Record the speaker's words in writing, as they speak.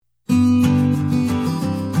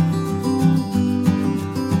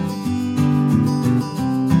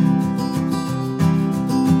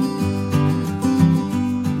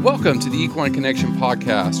Welcome to the Equine Connection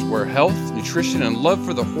podcast, where health, nutrition, and love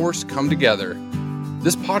for the horse come together.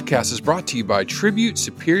 This podcast is brought to you by Tribute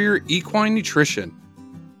Superior Equine Nutrition.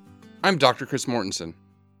 I'm Dr. Chris Mortensen.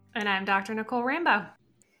 And I'm Dr. Nicole Rambo.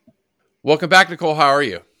 Welcome back, Nicole. How are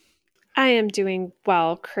you? I am doing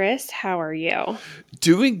well, Chris. How are you?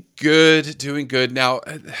 Doing good. Now,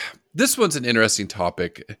 this one's an interesting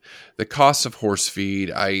topic. The cost of horse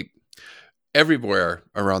feed. Everywhere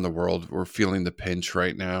around the world, we're feeling the pinch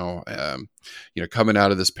right now. Coming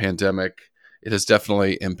out of this pandemic, it has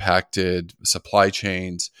definitely impacted supply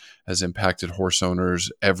chains, has impacted horse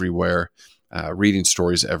owners everywhere, reading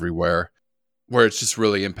stories everywhere, where it's just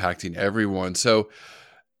really impacting everyone. So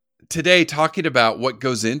today, talking about what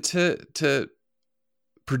goes into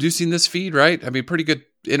producing this feed, right? I mean, pretty good,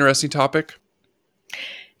 interesting topic.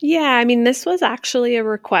 Yeah, this was actually a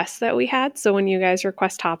request that we had. So when you guys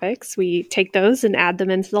request topics, we take those and add them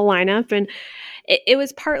into the lineup. And it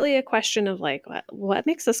was partly a question of like, what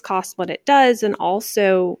makes this cost what it does? And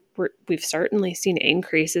also, we've certainly seen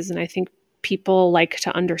increases. And I think people like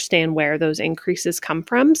to understand where those increases come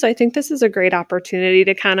from. So I think this is a great opportunity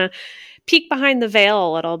to kind of peek behind the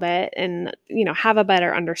veil a little bit and, have a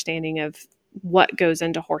better understanding of what goes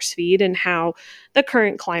into horse feed and how the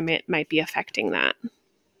current climate might be affecting that.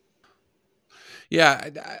 Yeah,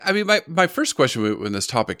 my first question when this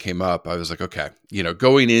topic came up, I was like, okay,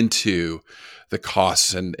 going into the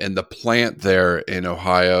costs and the plant there in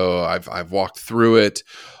Ohio, I've walked through it,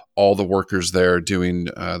 all the workers there doing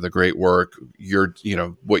the great work,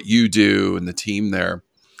 what you do and the team there.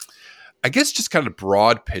 I guess just kind of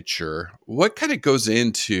broad picture, what kind of goes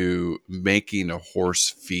into making a horse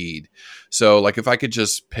feed? So like if I could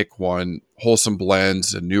just pick one, Wholesome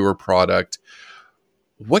Blends, a newer product,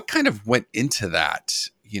 what kind of went into that?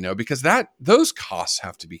 Because those costs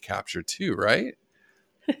have to be captured too, right?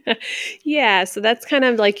 Yeah, so that's kind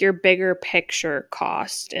of like your bigger picture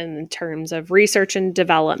cost in terms of research and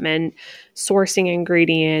development, sourcing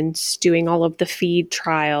ingredients, doing all of the feed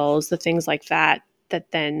trials, the things like that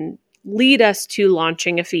then lead us to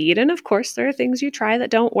launching a feed. And of course, there are things you try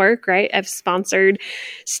that don't work, right? I've sponsored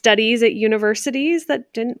studies at universities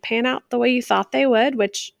that didn't pan out the way you thought they would,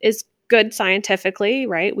 which is good scientifically,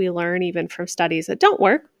 right? We learn even from studies that don't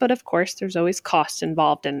work, but of course, there's always cost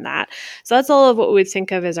involved in that. So that's all of what we would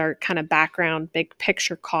think of as our kind of background, big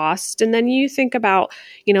picture cost. And then you think about,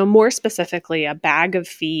 more specifically, a bag of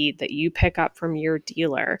feed that you pick up from your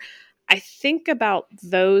dealer. I think about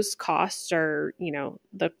those costs are,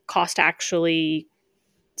 the cost to actually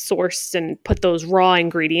source and put those raw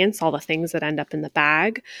ingredients, all the things that end up in the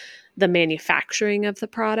bag, the manufacturing of the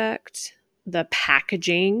product, the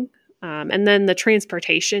packaging, and then the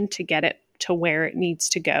transportation to get it to where it needs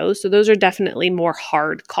to go. So those are definitely more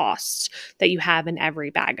hard costs that you have in every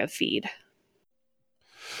bag of feed.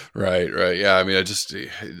 Right. Yeah.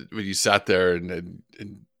 When you sat there and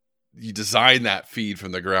you designed that feed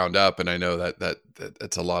from the ground up, and I know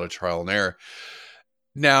that's a lot of trial and error.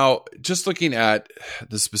 Now, just looking at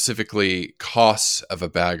the specifically costs of a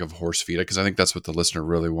bag of horse feed, because I think that's what the listener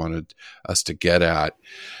really wanted us to get at.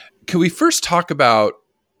 Can we first talk about,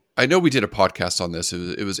 I know we did a podcast on this.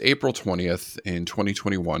 It was April 20th in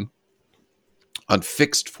 2021 on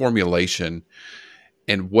fixed formulation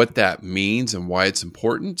and what that means and why it's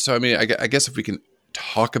important. So, I guess if we can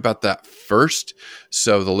talk about that first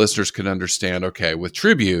so the listeners can understand, okay, with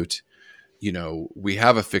Tribute, we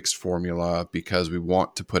have a fixed formula because we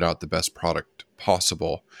want to put out the best product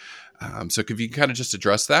possible. So if you can kind of just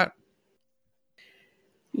address that.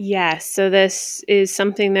 Yes. So this is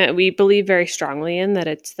something that we believe very strongly in, that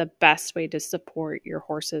it's the best way to support your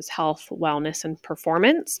horse's health, wellness, and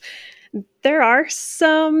performance. There are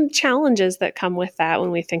some challenges that come with that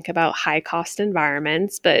when we think about high cost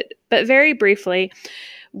environments, but very briefly,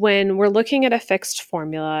 when we're looking at a fixed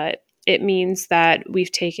formula, it means that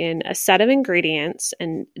we've taken a set of ingredients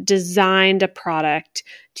and designed a product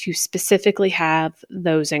to specifically have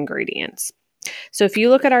those ingredients. So if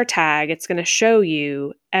you look at our tag, it's going to show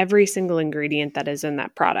you every single ingredient that is in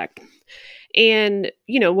that product. And,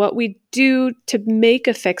 what we do to make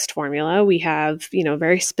a fixed formula, we have,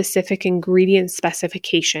 very specific ingredient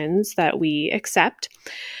specifications that we accept.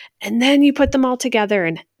 And then you put them all together.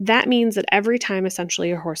 And that means that every time, essentially,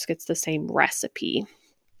 your horse gets the same recipe,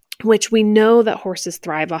 which we know that horses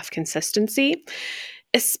thrive off consistency,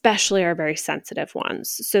 especially our very sensitive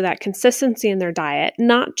ones. So that consistency in their diet,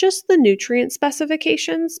 not just the nutrient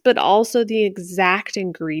specifications, but also the exact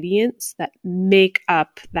ingredients that make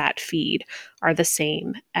up that feed are the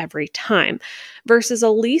same every time, versus a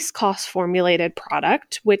least cost formulated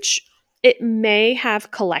product, which It may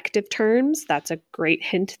have collective terms. That's a great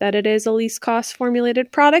hint that it is a least cost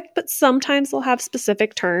formulated product, but sometimes they'll have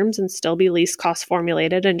specific terms and still be least cost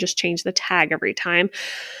formulated and just change the tag every time.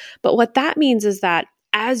 But what that means is that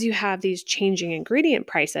as you have these changing ingredient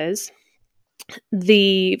prices,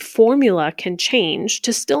 the formula can change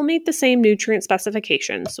to still meet the same nutrient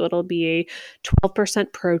specifications. So it'll be a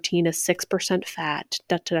 12% protein, a 6% fat,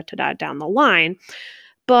 down the line.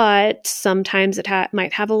 But sometimes it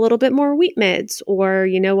might have a little bit more wheat midds, or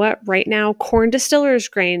you know what, right now corn distillers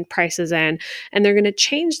grain prices in, and they're going to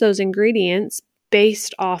change those ingredients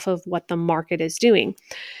based off of what the market is doing.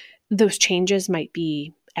 Those changes might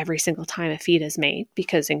be every single time a feed is made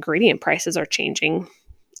because ingredient prices are changing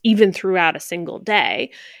even throughout a single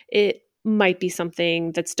day. It might be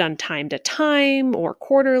something that's done time to time or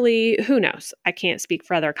quarterly. Who knows? I can't speak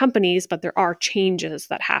for other companies, but there are changes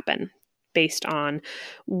that happen based on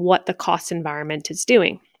what the cost environment is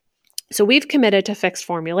doing. So we've committed to fixed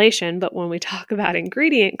formulation, but when we talk about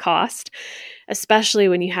ingredient cost, especially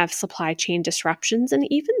when you have supply chain disruptions and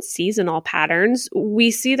even seasonal patterns, we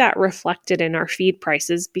see that reflected in our feed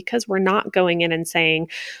prices because we're not going in and saying,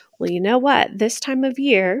 well, you know what, this time of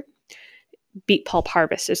year, beet pulp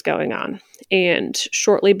harvest is going on. And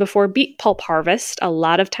shortly before beet pulp harvest, a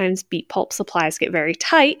lot of times beet pulp supplies get very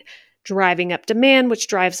tight, driving up demand, which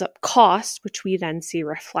drives up costs, which we then see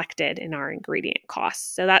reflected in our ingredient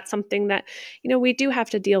costs. So that's something that, we do have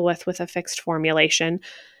to deal with a fixed formulation,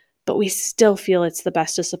 but we still feel it's the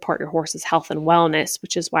best to support your horse's health and wellness,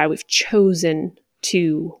 which is why we've chosen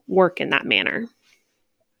to work in that manner.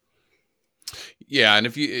 Yeah, and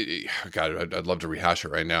if you, God, I'd love to rehash it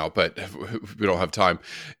right now, but we don't have time.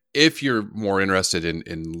 If you're more interested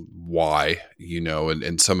in why,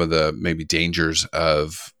 and some of the maybe dangers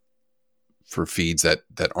for feeds that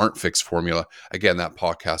aren't fixed formula. Again, that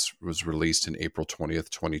podcast was released in April 20th,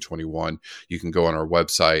 2021. You can go on our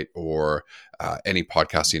website or any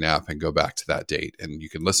podcasting app and go back to that date, and you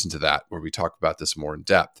can listen to that where we talk about this more in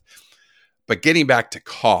depth. But getting back to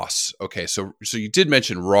costs, okay, so you did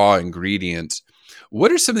mention raw ingredients.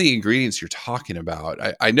 What are some of the ingredients you're talking about?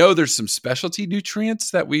 I know there's some specialty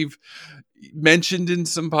nutrients that we've mentioned in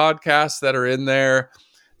some podcasts that are in there,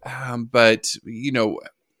 but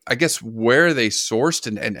I guess where are they sourced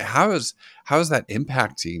and how is that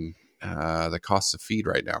impacting the cost of feed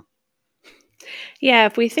right now? Yeah,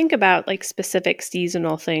 if we think about like specific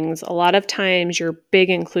seasonal things, a lot of times your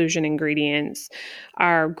big inclusion ingredients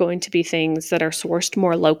are going to be things that are sourced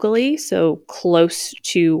more locally, so close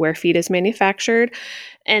to where feed is manufactured.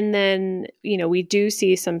 And then, we do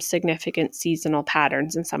see some significant seasonal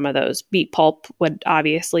patterns in some of those. Beet pulp would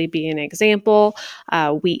obviously be an example.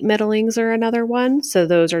 Wheat middlings are another one. So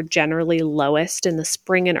those are generally lowest in the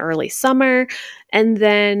spring and early summer. And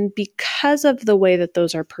then because of the way that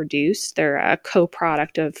those are produced, they're a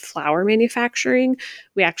co-product of flour manufacturing.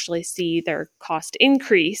 We actually see their cost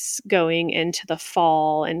increase going into the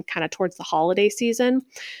fall and kind of towards the holiday season.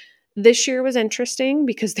 This year was interesting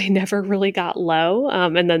because they never really got low,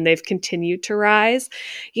 and then they've continued to rise.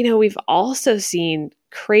 We've also seen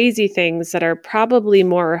crazy things that are probably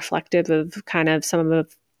more reflective of kind of some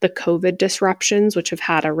of the COVID disruptions, which have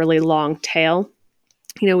had a really long tail.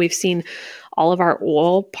 We've seen all of our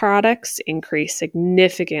oil products increase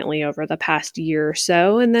significantly over the past year or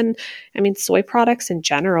so. And then, soy products in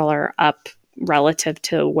general are up relative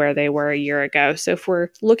to where they were a year ago. So if we're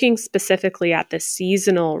looking specifically at the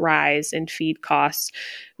seasonal rise in feed costs,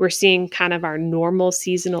 we're seeing kind of our normal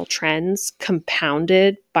seasonal trends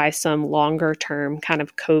compounded by some longer term kind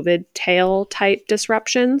of COVID tail type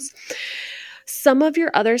disruptions. Some of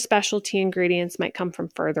your other specialty ingredients might come from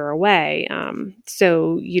further away.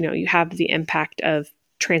 So, you have the impact of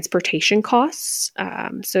transportation costs.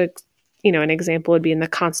 An example would be in the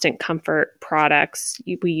Constant Comfort products,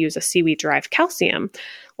 we use a seaweed-derived calcium.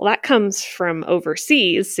 Well, that comes from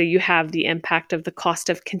overseas, so you have the impact of the cost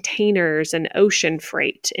of containers and ocean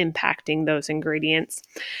freight impacting those ingredients.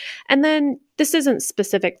 And then this isn't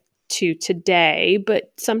specific to today,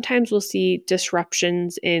 but sometimes we'll see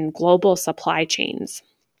disruptions in global supply chains.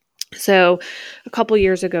 So a couple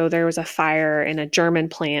years ago, there was a fire in a German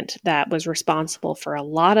plant that was responsible for a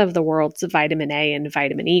lot of the world's vitamin A and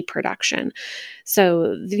vitamin E production.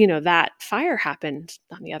 So, that fire happened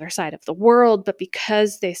on the other side of the world, but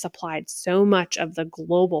because they supplied so much of the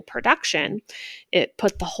global production, it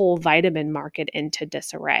put the whole vitamin market into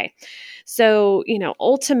disarray. So,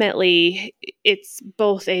 ultimately, it's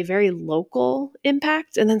both a very local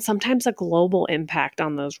impact and then sometimes a global impact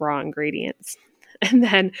on those raw ingredients. And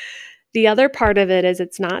then the other part of it is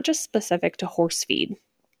it's not just specific to horse feed.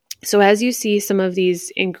 So as you see some of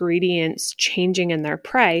these ingredients changing in their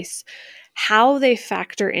price, how they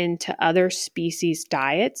factor into other species'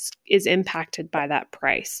 diets is impacted by that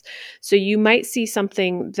price. So you might see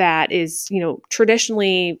something that is,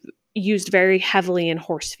 traditionally used very heavily in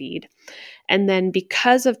horse feed. And then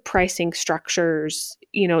because of pricing structures,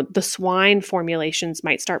 the swine formulations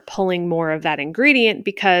might start pulling more of that ingredient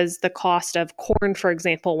because the cost of corn, for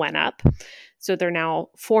example, went up. So they're now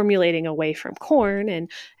formulating away from corn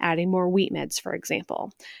and adding more wheat meds, for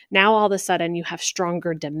example. Now all of a sudden you have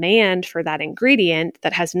stronger demand for that ingredient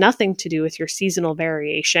that has nothing to do with your seasonal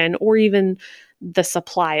variation or even the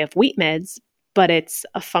supply of wheat meds, but it's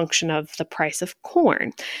a function of the price of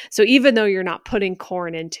corn. So even though you're not putting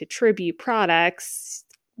corn into tribute products,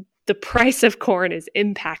 the price of corn is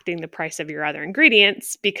impacting the price of your other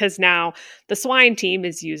ingredients because now the swine team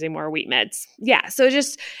is using more wheat meds. Yeah, so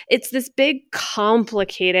it's this big,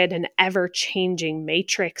 complicated, and ever-changing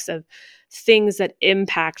matrix of things that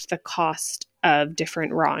impact the cost of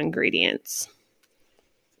different raw ingredients.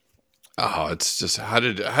 Oh, it's just how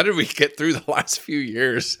did we get through the last few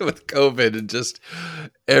years with COVID and just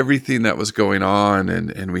everything that was going on,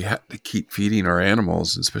 and we had to keep feeding our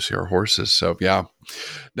animals, especially our horses. So yeah,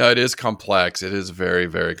 no, it is complex. It is very,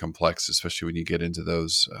 very complex, especially when you get into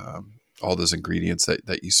those all those ingredients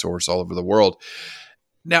that you source all over the world.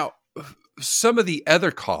 Now, some of the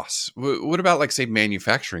other costs. What about, like, say,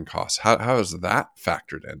 manufacturing costs? How is that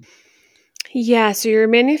factored in? Yeah, so your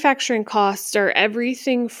manufacturing costs are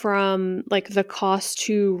everything from like the cost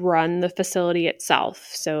to run the facility itself.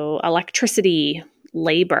 So electricity,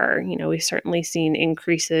 labor, we've certainly seen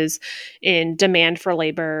increases in demand for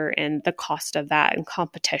labor and the cost of that and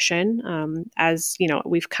competition. As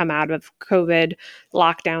we've come out of COVID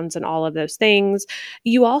lockdowns and all of those things.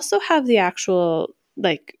 You also have the actual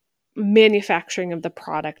like manufacturing of the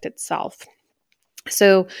product itself.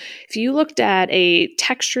 So if you looked at a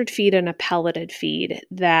textured feed and a pelleted feed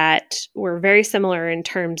that were very similar in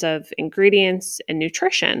terms of ingredients and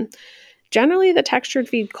nutrition, generally the textured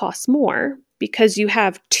feed costs more because you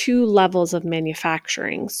have two levels of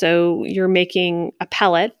manufacturing. So you're making a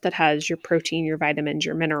pellet that has your protein, your vitamins,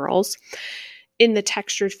 your minerals. In the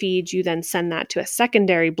textured feed, you then send that to a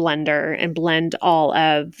secondary blender and blend all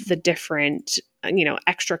of the different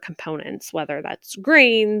extra components, whether that's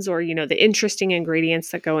grains or, the interesting ingredients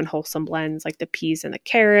that go in wholesome blends like the peas and the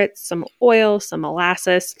carrots, some oil, some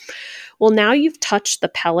molasses. Well, now you've touched the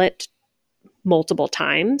pellet multiple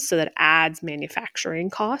times, so that adds manufacturing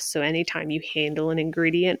costs. So anytime you handle an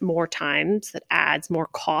ingredient more times, that adds more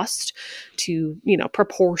cost to,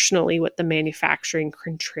 proportionally what the manufacturing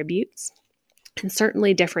contributes. And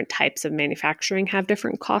certainly different types of manufacturing have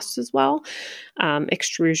different costs as well.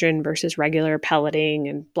 Extrusion versus regular pelleting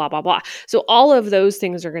and blah, blah, blah. So all of those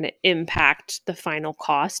things are going to impact the final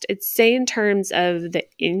cost. It's say in terms of the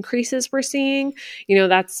increases we're seeing,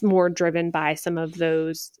 that's more driven by some of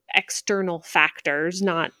those external factors,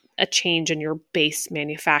 not a change in your base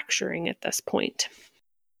manufacturing at this point.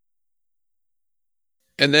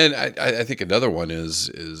 And then I think another one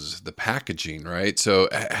is the packaging, right? So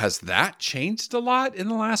has that changed a lot in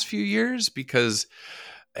the last few years? Because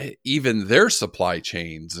even their supply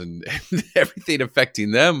chains and everything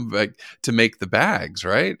affecting them, like, to make the bags,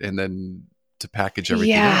 right? And then to package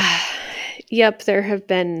everything up. Yep, there have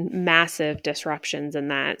been massive disruptions in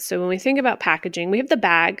that. So when we think about packaging, we have the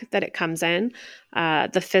bag that it comes in,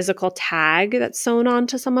 the physical tag that's sewn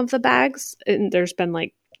onto some of the bags. And there's been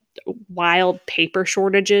like wild paper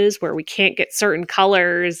shortages where we can't get certain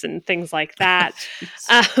colors and things like that.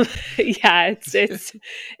 Yeah,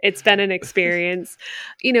 it's been an experience,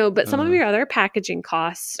 but some of your other packaging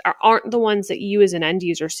costs aren't the ones that you as an end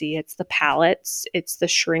user see. It's the pallets, it's the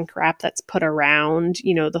shrink wrap that's put around,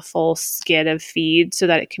 the full skid of feed so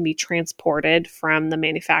that it can be transported from the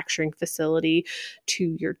manufacturing facility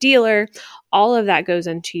to your dealer. All of that goes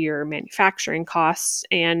into your manufacturing costs,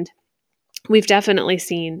 and we've definitely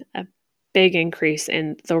seen a big increase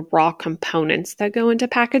in the raw components that go into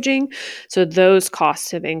packaging. So those costs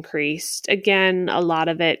have increased. Again, a lot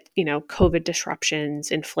of it, COVID disruptions,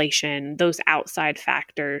 inflation, those outside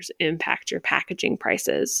factors impact your packaging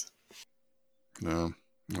prices. No.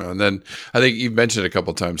 And then I think you've mentioned a couple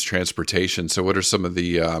of times transportation. So what are some of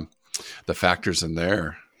the factors in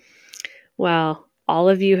there? Well, all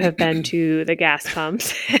of you have been to the gas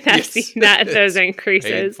pumps and have seen those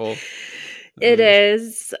increases. Painful. It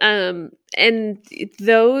is. And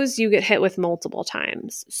those you get hit with multiple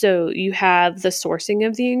times. So you have the sourcing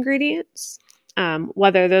of the ingredients,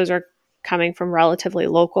 whether those are coming from relatively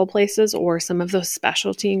local places, or some of those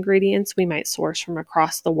specialty ingredients we might source from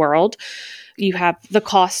across the world. You have the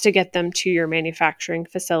cost to get them to your manufacturing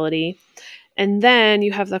facility. And then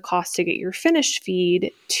you have the cost to get your finished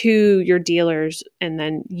feed to your dealers and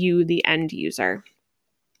then you, the end user.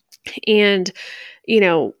 And,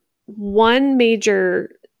 one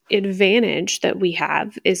major advantage that we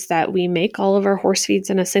have is that we make all of our horse feeds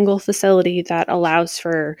in a single facility that allows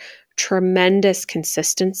for tremendous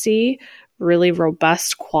consistency, really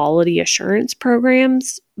robust quality assurance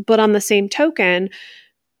programs. But on the same token,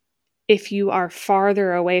 if you are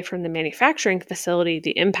farther away from the manufacturing facility,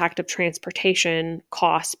 the impact of transportation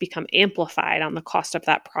costs become amplified on the cost of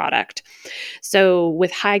that product. So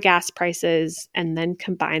with high gas prices, and then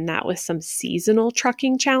combine that with some seasonal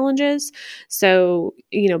trucking challenges. So,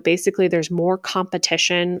 basically there's more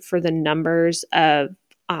competition for the numbers of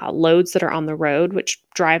loads that are on the road, which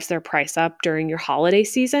drives their price up during your holiday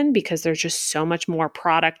season because there's just so much more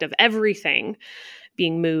product of everything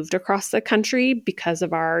being moved across the country because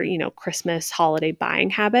of our, Christmas holiday buying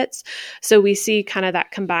habits. So we see kind of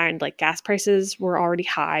that combined, like gas prices were already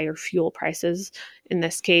high, or fuel prices in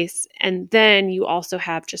this case. And then you also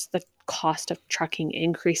have just the cost of trucking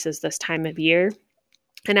increases this time of year.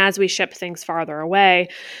 And as we ship things farther away,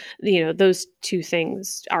 those two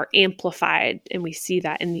things are amplified, and we see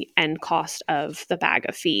that in the end cost of the bag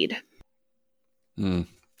of feed.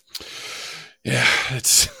 Yeah,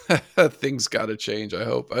 it's things got to change, I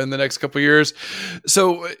hope, in the next couple of years.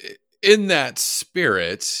 So in that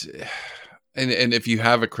spirit, and if you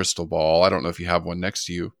have a crystal ball, I don't know if you have one next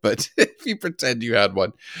to you, but if you pretend you had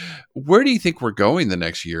one, where do you think we're going the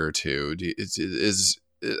next year or two?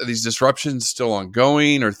 Are these disruptions still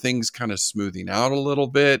ongoing? Or things kind of smoothing out a little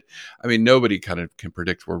bit? I mean, nobody kind of can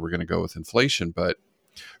predict where we're going to go with inflation, but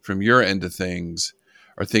from your end of things,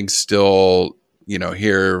 are things still,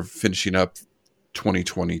 here finishing up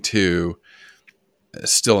 2022,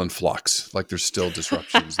 still in flux? Like there's still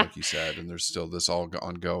disruptions, like you said, and there's still this all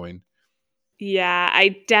ongoing. Yeah,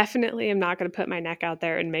 I definitely am not going to put my neck out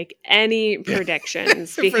there and make any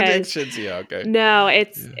predictions because predictions. Yeah, okay. No,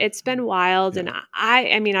 it's been wild, and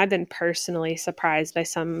I've been personally surprised by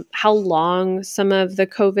how long some of the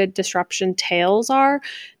COVID disruption tails are,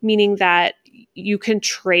 meaning that you can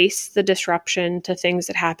trace the disruption to things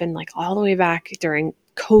that happened like all the way back during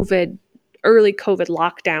early COVID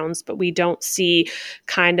lockdowns, but we don't see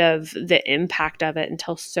kind of the impact of it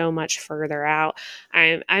until so much further out.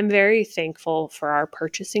 I'm very thankful for our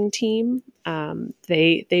purchasing team.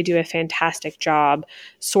 They do a fantastic job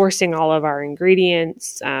sourcing all of our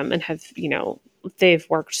ingredients, and have, they've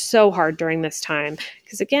worked so hard during this time.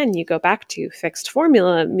 Because again, you go back to fixed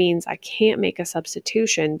formula means I can't make a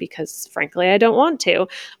substitution because frankly, I don't want to,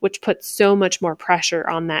 which puts so much more pressure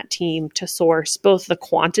on that team to source both the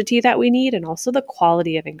quantity that we need and also the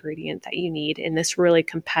quality of ingredient that you need in this really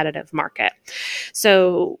competitive market.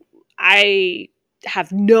 So I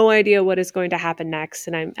have no idea what is going to happen next.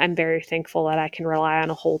 And I'm very thankful that I can rely on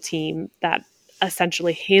a whole team that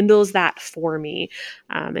essentially handles that for me,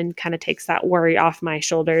 and kind of takes that worry off my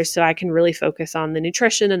shoulders so I can really focus on the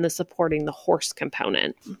nutrition and the supporting the horse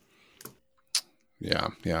component. Yeah.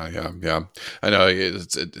 I know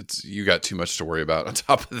it's you got too much to worry about on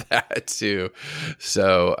top of that too.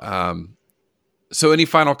 So, any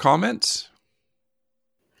final comments?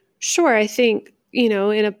 Sure. I think,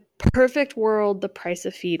 in a perfect world, the price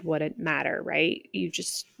of feed wouldn't matter, right? You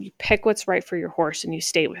pick what's right for your horse and you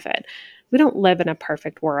stay with it. We don't live in a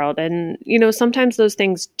perfect world. And, sometimes those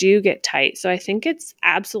things do get tight. So I think it's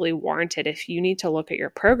absolutely warranted if you need to look at your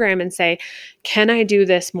program and say, can I do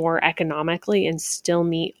this more economically and still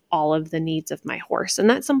meet all of the needs of my horse? And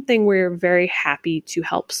that's something we're very happy to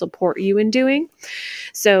help support you in doing.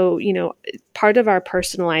 So, part of our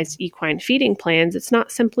personalized equine feeding plans, it's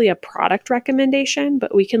not simply a product recommendation,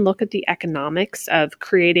 but we can look at the economics of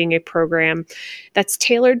creating a program that's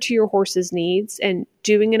tailored to your horse's needs and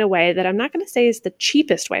doing in a way that I'm not going to say is the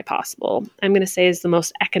cheapest way possible. I'm going to say is the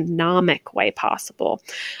most economic way possible.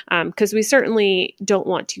 Because we certainly don't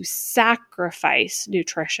want to sacrifice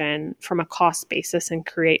nutrition from a cost basis and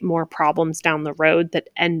create more problems down the road that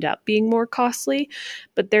end up being more costly.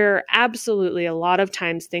 But there are absolutely a lot of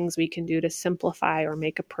times things we can do to simplify or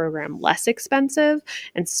make a program less expensive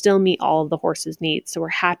and still meet all of the horse's needs. So we're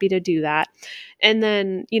happy to do that. And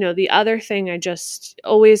then, the other thing I just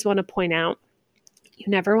always want to point out, you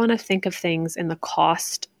never want to think of things in the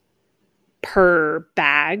cost per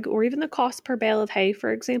bag or even the cost per bale of hay,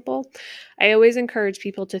 for example. I always encourage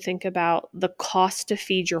people to think about the cost to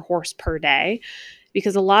feed your horse per day,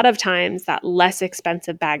 because a lot of times that less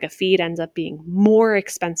expensive bag of feed ends up being more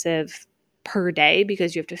expensive per day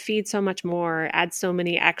because you have to feed so much more, add so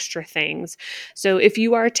many extra things. So if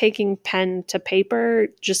you are taking pen to paper,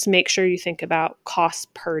 just make sure you think about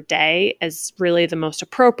cost per day as really the most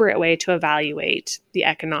appropriate way to evaluate the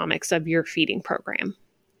economics of your feeding program.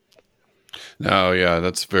 No, yeah,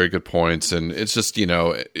 that's very good points. And it's just, and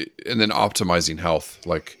then optimizing health.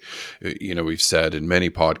 Like, we've said in many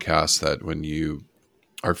podcasts that when you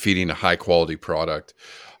are feeding a high quality product,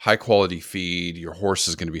 high quality feed, your horse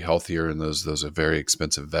is going to be healthier. And those are very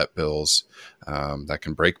expensive vet bills that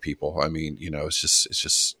can break people. I mean, it's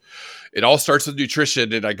just, it all starts with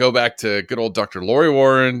nutrition. And I go back to good old Dr. Lori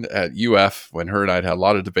Warren at UF when her and I had a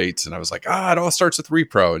lot of debates. And I was like, it all starts with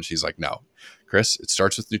Repro. And she's like, no, Chris, it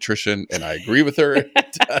starts with nutrition, and I agree with her.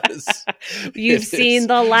 It does. You've seen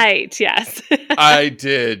the light, yes. I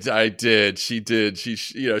did. She did.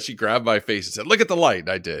 She grabbed my face and said, "Look at the light." And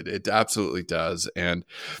I did. It absolutely does. And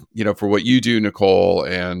for what you do, Nicole,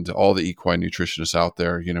 and all the equine nutritionists out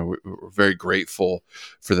there, we're very grateful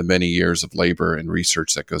for the many years of labor and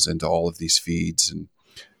research that goes into all of these feeds and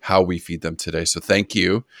how we feed them today. So thank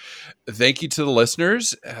you. Thank you to the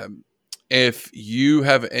listeners. If you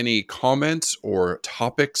have any comments or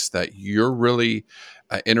topics that you're really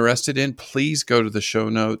interested in, please go to the show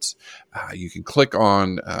notes. You can click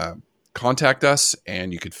on contact us,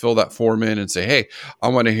 and you could fill that form in and say, hey, I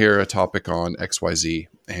want to hear a topic on XYZ,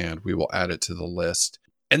 and we will add it to the list.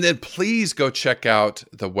 And then please go check out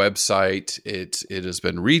the website. It has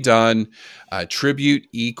been redone,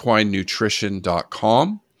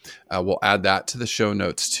 tributeequinenutrition.com. We'll add that to the show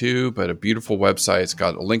notes too, but a beautiful website. It's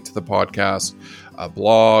got a link to the podcast, a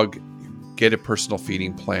blog, get a personal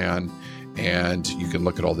feeding plan, and you can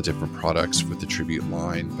look at all the different products with the Tribute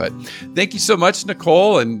line. But thank you so much,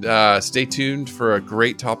 Nicole, and stay tuned for a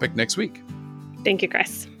great topic next week. Thank you,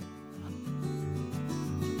 Chris.